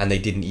 and they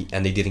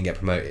didn't get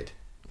promoted.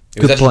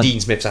 It was Good actually point.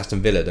 Dean Smith's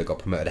Aston Villa that got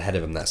promoted ahead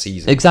of him that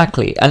season.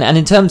 Exactly. And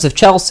in terms of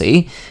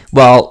Chelsea,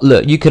 well,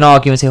 look, you can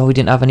argue and say, he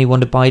didn't have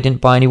anyone to buy. He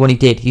didn't buy anyone. He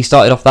did. He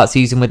started off that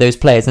season with those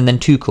players, and then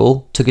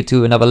Tuchel took it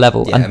to another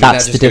level. Yeah, and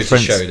that's the difference. That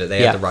just goes to show that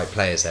they had the right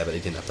players there, but they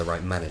didn't have the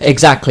right manager.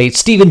 Exactly.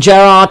 Steven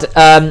Gerrard,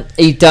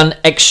 he's done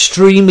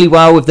extremely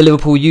well with the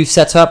Liverpool youth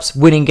setups,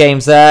 winning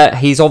games there.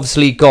 He's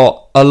obviously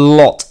got a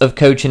lot of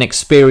coaching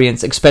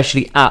experience,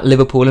 especially at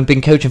Liverpool, and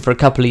been coaching for a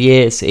couple of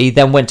years. He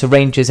then went to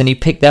Rangers and he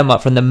picked them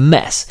up from the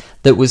mess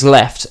that was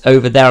left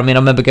over there. I mean, I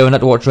remember going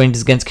up to watch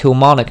Rangers against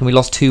Kilmarnock and we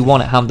lost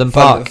 2-1 at Hampden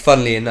Park.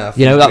 Funnily enough,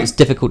 you know, that was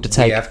difficult to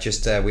take.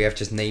 We have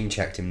just name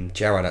checked him.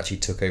 Gerrard actually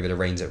took over the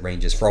reins at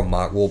Rangers from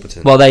Mark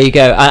Warburton. Well, there you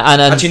go. And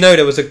actually, no,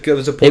 there was a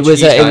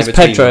Portuguese it was guy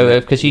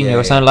Pedro Coutinho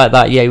or something like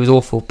that. Yeah, he was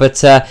awful.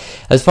 But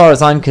as far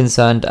as I'm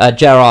concerned,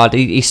 Gerrard,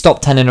 he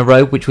stopped 10 in a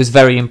row, which was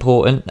very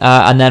important.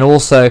 And then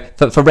also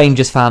for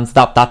Rangers fans,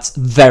 that's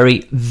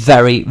very,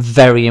 very,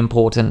 very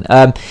important.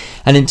 And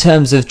in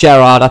terms of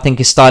Gerrard, I think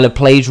his style of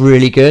play is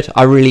really good.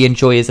 I really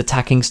enjoy his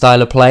attacking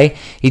style of play.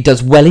 He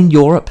does well in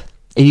Europe.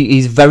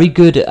 He's very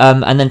good,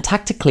 and then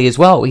tactically as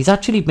well. He's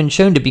actually been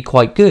shown to be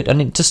quite good.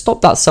 And to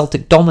stop that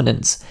Celtic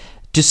dominance,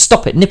 just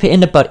stop it, nip it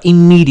in the bud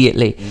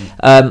immediately.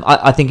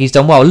 I think he's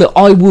done well. Look,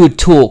 I would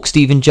talk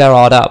Steven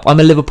Gerrard up. I'm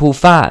a Liverpool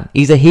fan.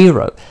 He's a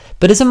hero.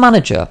 But as a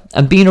manager,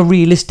 and being a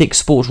realistic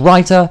sports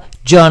writer,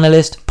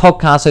 journalist,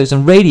 podcast host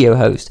and radio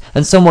host,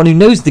 and someone who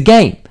knows the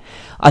game,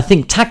 I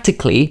think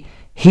tactically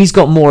he's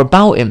got more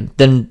about him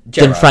than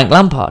Frank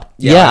Lampard.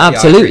 Yeah,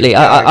 absolutely.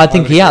 I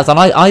think he has, and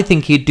I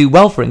think he'd do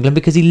well for England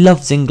because he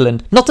loves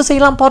England. Not to say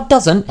Lampard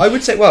doesn't. I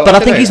would say, well, but I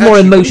think know, he's more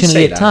actually,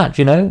 emotionally attached.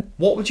 You know,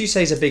 what would you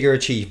say is a bigger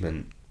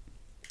achievement?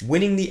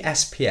 Winning the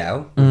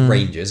SPL with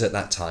Rangers at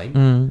that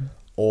time,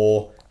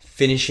 or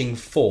finishing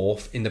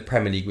 4th in the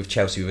Premier League with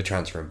Chelsea with a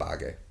transfer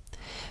embargo?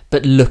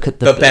 But look at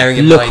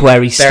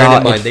where he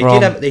started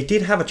from. They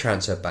did have a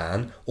transfer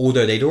ban,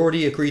 although they'd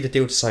already agreed a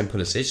deal to sign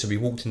Pulisic. So we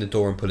walked in the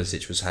door and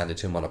Pulisic was handed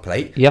to him on a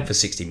plate for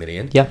 60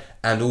 million. Yep.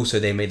 And also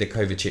they made the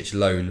Kovacic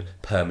loan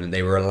permanent.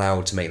 They were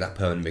allowed to make that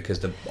permanent because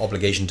the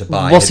obligation to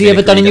buy. What's he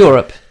ever done in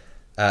Europe?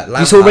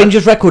 You saw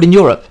Rangers' record in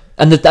Europe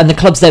and the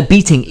clubs they're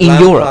beating in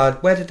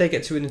Europe. Where did they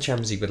get to in the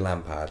Champions League with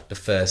Lampard? The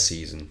first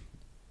season,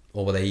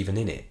 or were they even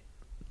in it?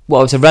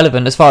 Well, it's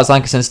irrelevant as far as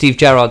I'm concerned. Steve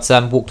Gerrard's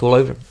walked all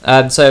over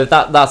him. So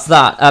that's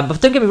that. But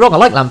don't get me wrong, I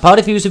like Lampard.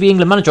 If he was to be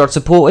England manager, I'd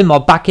support him.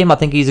 I'd back him. I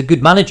think he's a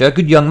good manager, a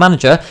good young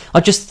manager. I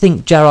just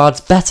think Gerrard's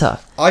better.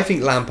 I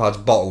think Lampard's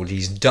bottled.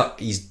 He's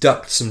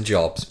ducked some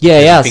jobs. Yeah,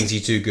 he has. He thinks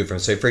he's too good for him.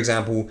 So, for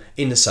example,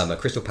 in the summer,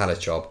 Crystal Palace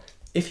job.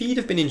 If he'd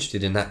have been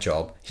interested in that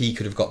job, he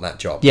could have got that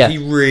job. Yeah. If he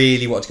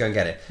really wanted to go and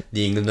get it.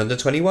 The England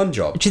under-21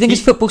 job. Do you think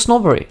it's football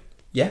snobbery?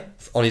 Yeah,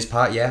 on his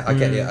part, yeah, I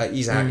get it.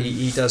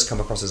 He does come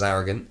across as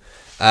arrogant.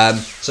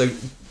 So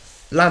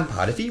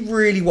Lampard, if he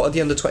really wanted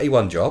the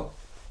under-21 job,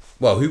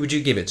 well, who would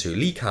you give it to?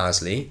 Lee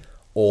Carsley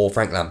or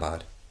Frank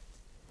Lampard?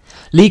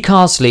 Lee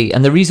Carsley,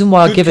 and the reason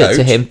why I Good give it to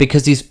coach. him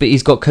because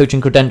he's got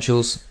coaching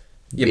credentials.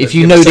 Yeah, if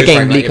you know the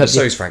game, Lee so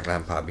Carsley. is Frank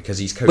Lampard because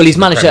he's coached. Well, he's in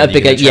the managed at a Premier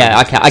bigger. League and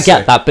Yeah, Champions I League,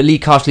 get that. But Lee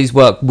Carsley's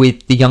worked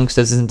with the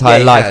youngsters his entire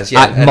he life has,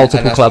 yeah, at and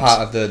multiple that's clubs.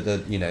 part of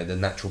the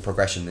natural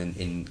progression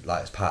in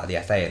like as part of the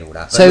FA and all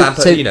that. But So,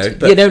 Lampard,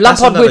 Lampard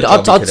that's another would. job he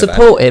I'd could have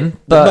support had. him,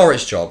 but the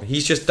Norwich job,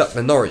 he's just ducked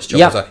the Norwich job.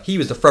 Yep. He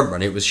was the front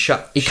runner. It was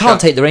shut. he can't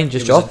take the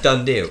Rangers It job. was a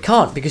done deal. He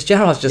can't because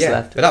Gerrard's just Yeah,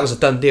 left. but that was a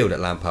done deal that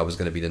Lampard was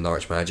going to be the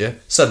Norwich manager.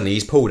 Suddenly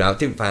he's pulled out,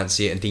 didn't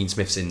fancy it, and Dean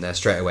Smith's in there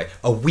straight away.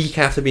 A week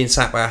after being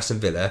sacked by Aston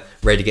Villa,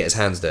 ready to get his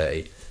hands dirty.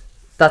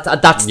 That's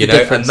the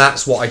difference. And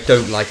that's what I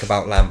don't like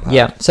about Lampard.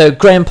 Yeah, so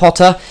Graham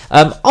Potter,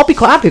 I'll be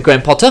quite happy with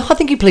Graham Potter. I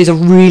think he plays a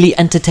really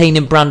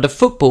entertaining brand of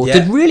football. Yeah.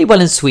 Did really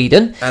well in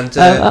Sweden. And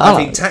I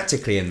think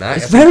tactically in that...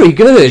 It's very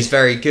good. He's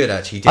very good,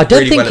 actually. He did I don't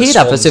really think well at he'd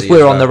have us if Swansea we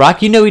were as on the well.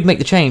 rack. You know he'd make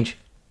the change.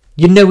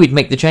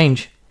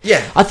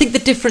 Yeah. I think the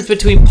difference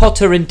between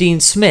Potter and Dean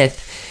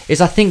Smith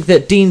is I think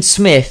that Dean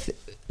Smith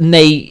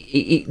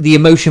the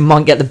emotion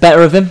might get the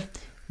better of him,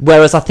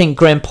 whereas I think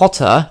Graham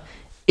Potter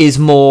is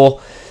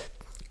more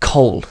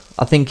cold.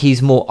 I think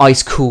he's more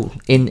ice cool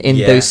in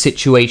those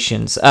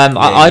situations.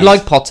 I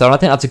like Potter. I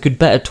think that's a good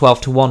bet at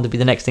 12-1 to be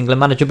the next England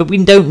manager, but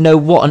we don't know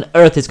what on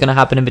earth is going to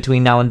happen in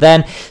between now and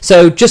then.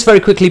 So just very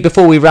quickly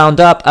before we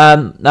round up,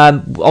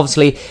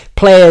 obviously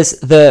players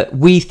that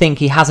we think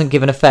he hasn't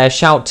given a fair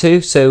shout to,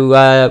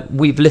 so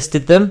we've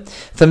listed them.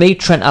 For me,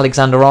 Trent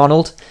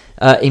Alexander-Arnold.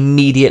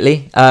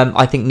 Immediately,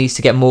 I think needs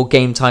to get more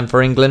game time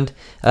for England.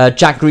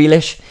 Jack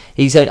Grealish,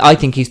 I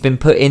think he's been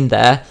put in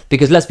there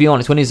because let's be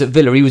honest, when he was at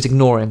Villa, he was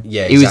ignoring.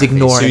 Yeah, he was exactly.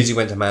 ignoring. As soon as he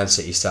went to Man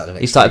City, he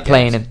started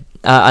playing him,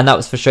 and that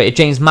was frustrating.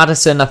 James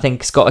Maddison, I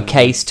think, has got a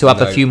case to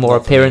have a few more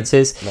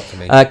appearances. Not for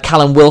me.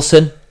 Callum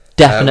Wilson,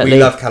 definitely. We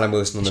love Callum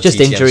Wilson on the just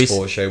TTM injuries.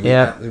 Sports Show.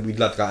 We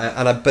love that,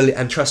 and I believe,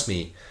 and trust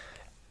me,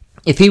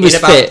 if he was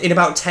fit, in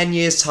about 10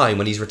 years' time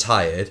when he's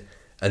retired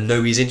and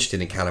nobody's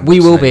interested in Callum we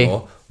Wilson will be.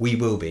 anymore, we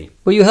will be.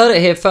 Well, you heard it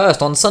here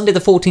first. On Sunday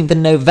the 14th of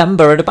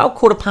November at about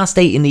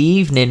 8:15 in the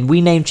evening, we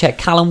name-check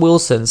Callum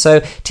Wilson. So,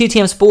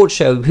 TTM Sports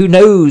Show, who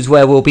knows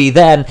where we'll be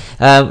then.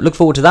 Look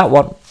forward to that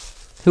one.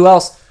 Who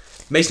else?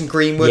 Mason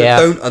Greenwood, Yeah. I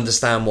don't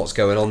understand what's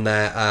going on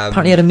there.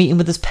 Apparently he had a meeting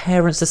with his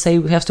parents to say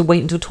we have to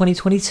wait until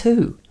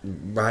 2022.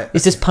 Right.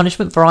 Is this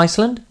punishment for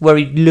Iceland, where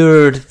he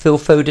lured Phil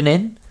Foden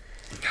in?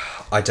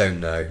 I don't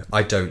know.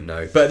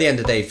 But at the end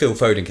of the day, Phil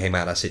Foden came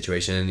out of that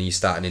situation and he's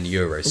starting in the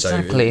Euros.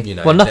 Exactly.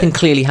 So, well, nothing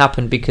clearly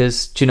happened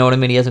because, do you know what I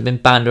mean? He hasn't been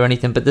banned or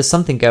anything, but there's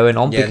something going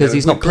on because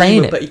he's not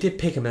playing it. But he did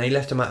pick him and he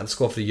left him out of the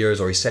squad for the Euros,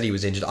 or he said he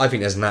was injured. I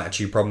think there's an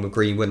attitude problem with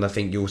Greenwood, and I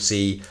think you'll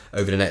see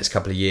over the next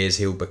couple of years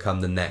he'll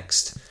become the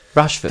next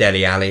Rashford.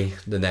 Dele Alli,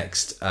 the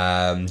next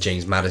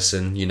James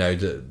Maddison,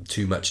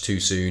 too much too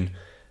soon.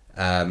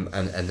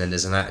 And then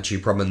there's an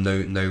attitude problem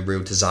and no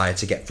real desire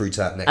to get through to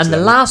that next And level.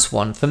 the last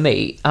one for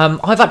me,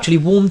 I've actually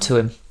warmed to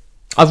him.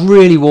 I've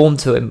really warmed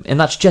to him, and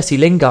that's Jesse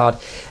Lingard.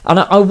 And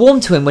I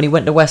warmed to him when he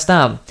went to West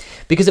Ham,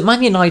 because at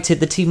Man United,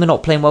 the team are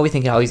not playing well. We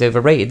think, he's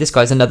overrated. This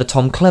guy's another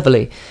Tom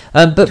Cleverley.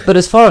 But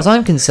as far as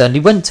I'm concerned, he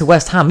went to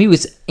West Ham. He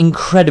was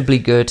incredibly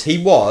good. He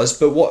was,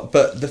 but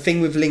the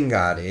thing with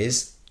Lingard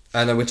is,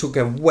 and we're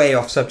talking way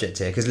off subject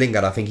here, because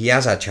Lingard, I think he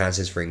has had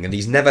chances for England.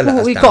 He's never let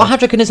us He down. got a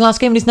hat-trick in his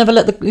last game, and he's never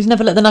let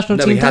the national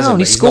No, team he hasn't, down. but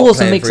He he's scores not and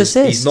playing makes for his-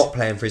 assists. He's not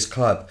playing for his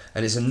club.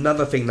 And it's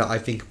another thing that I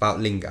think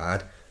about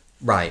Lingard.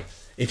 Right,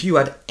 if you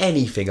had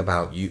anything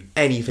about you,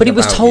 But he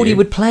was told he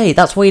would play.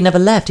 That's why he never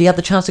left. He had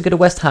the chance to go to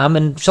West Ham,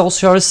 and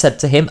Solskjaer has said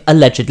to him,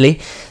 allegedly,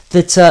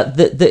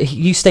 that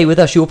you stay with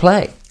us, you'll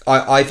play.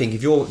 I think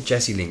if you're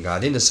Jesse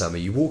Lingard in the summer,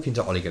 you walk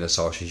into Ole Gunnar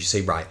Solskjaer and you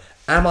say, right,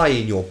 am I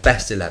in your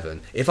best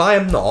 11? If I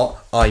am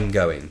not, I'm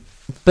going.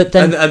 But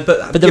then,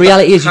 but the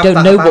reality is, you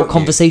don't know what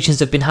conversations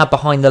have been had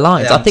behind the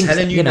lines. Yeah, I think, I'm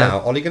telling you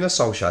now, Ole Gunnar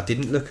Solskjaer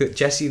didn't look at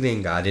Jesse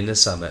Lingard in the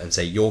summer and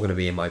say, you're going to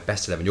be in my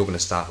best 11. You're going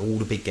to start all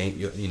the big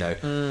games.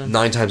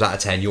 9 times out of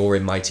 10, you're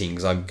in my team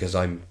because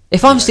I'm.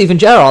 If I'm Steven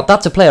Gerrard,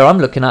 that's a player I'm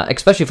looking at,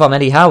 especially if I'm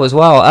Eddie Howe as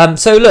well.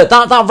 So look,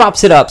 that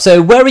wraps it up.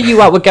 So where are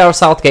you at with Gareth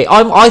Southgate?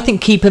 I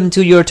think keep him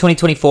till Euro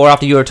 2024.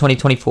 After Euro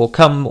 2024,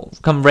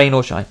 come rain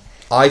or shine.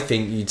 I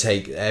think you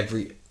take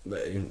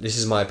this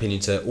is my opinion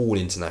to all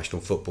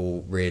international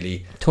football,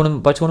 really.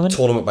 Tournament by tournament?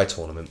 Tournament by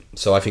tournament.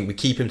 So I think we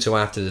keep him till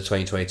after the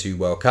 2022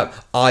 World Cup.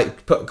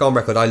 Go on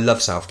record, I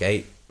love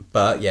Southgate.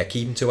 But yeah,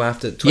 keep him till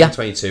after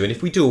 2022. Yeah. And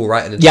if we do all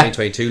right in the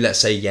 2022, let's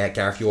say,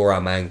 Gareth, you're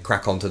our man,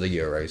 crack on to the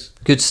Euros.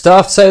 Good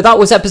stuff. So that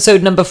was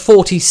episode number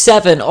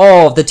 47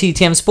 of the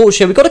TTM Sports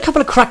Show. We've got a couple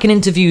of cracking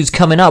interviews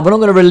coming up. We're not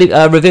going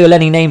to reveal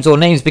any names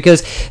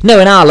because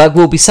knowing our luck,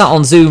 we'll be sat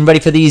on Zoom ready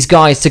for these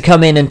guys to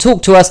come in and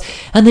talk to us,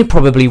 and they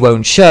probably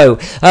won't show.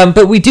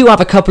 But we do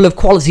have a couple of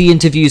quality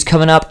interviews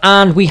coming up,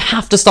 and we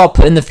have to start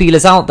putting the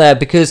feelers out there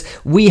because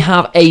we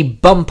have a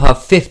bumper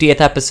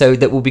 50th episode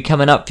that will be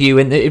coming up for you,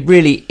 and it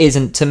really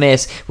isn't to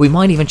miss. We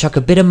might even chuck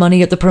a bit of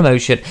money at the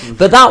promotion.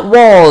 But that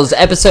was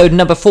episode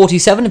number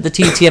 47 of the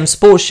TTM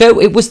Sports Show.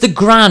 It was the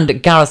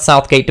grand Gareth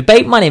Southgate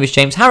debate. My name is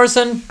James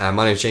Harrison. And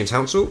my name is James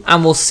Hounsell.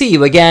 And we'll see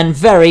you again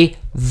very,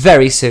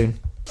 very soon.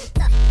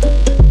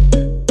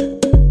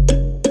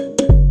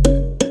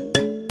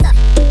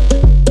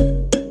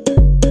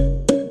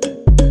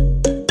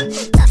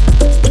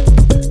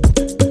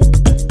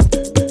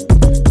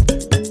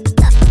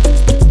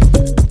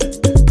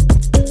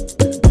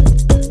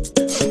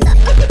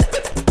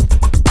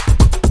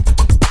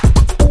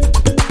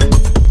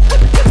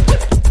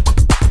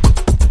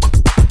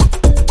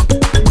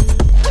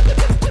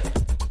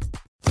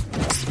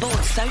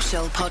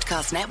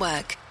 Podcast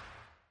Network.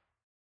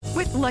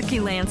 With Lucky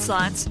Land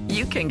Slots,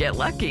 you can get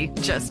lucky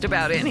just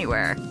about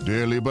anywhere.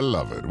 Dearly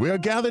beloved, we are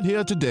gathered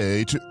here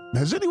today to...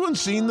 Has anyone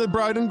seen the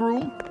bride and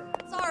groom?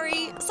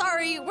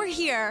 Sorry, we're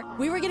here.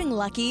 We were getting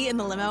lucky in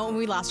the limo and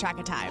we lost track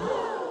of time.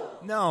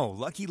 No,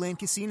 Lucky Land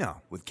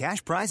Casino, with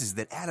cash prizes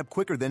that add up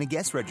quicker than a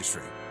guest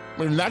registry.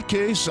 In that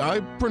case,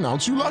 I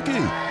pronounce you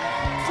lucky.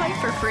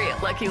 Play for free at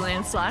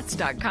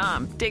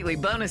LuckyLandSlots.com. Daily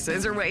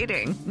bonuses are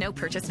waiting. No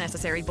purchase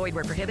necessary. Void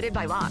where prohibited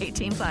by law.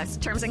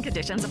 18+. Terms and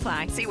conditions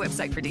apply. See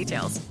website for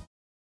details.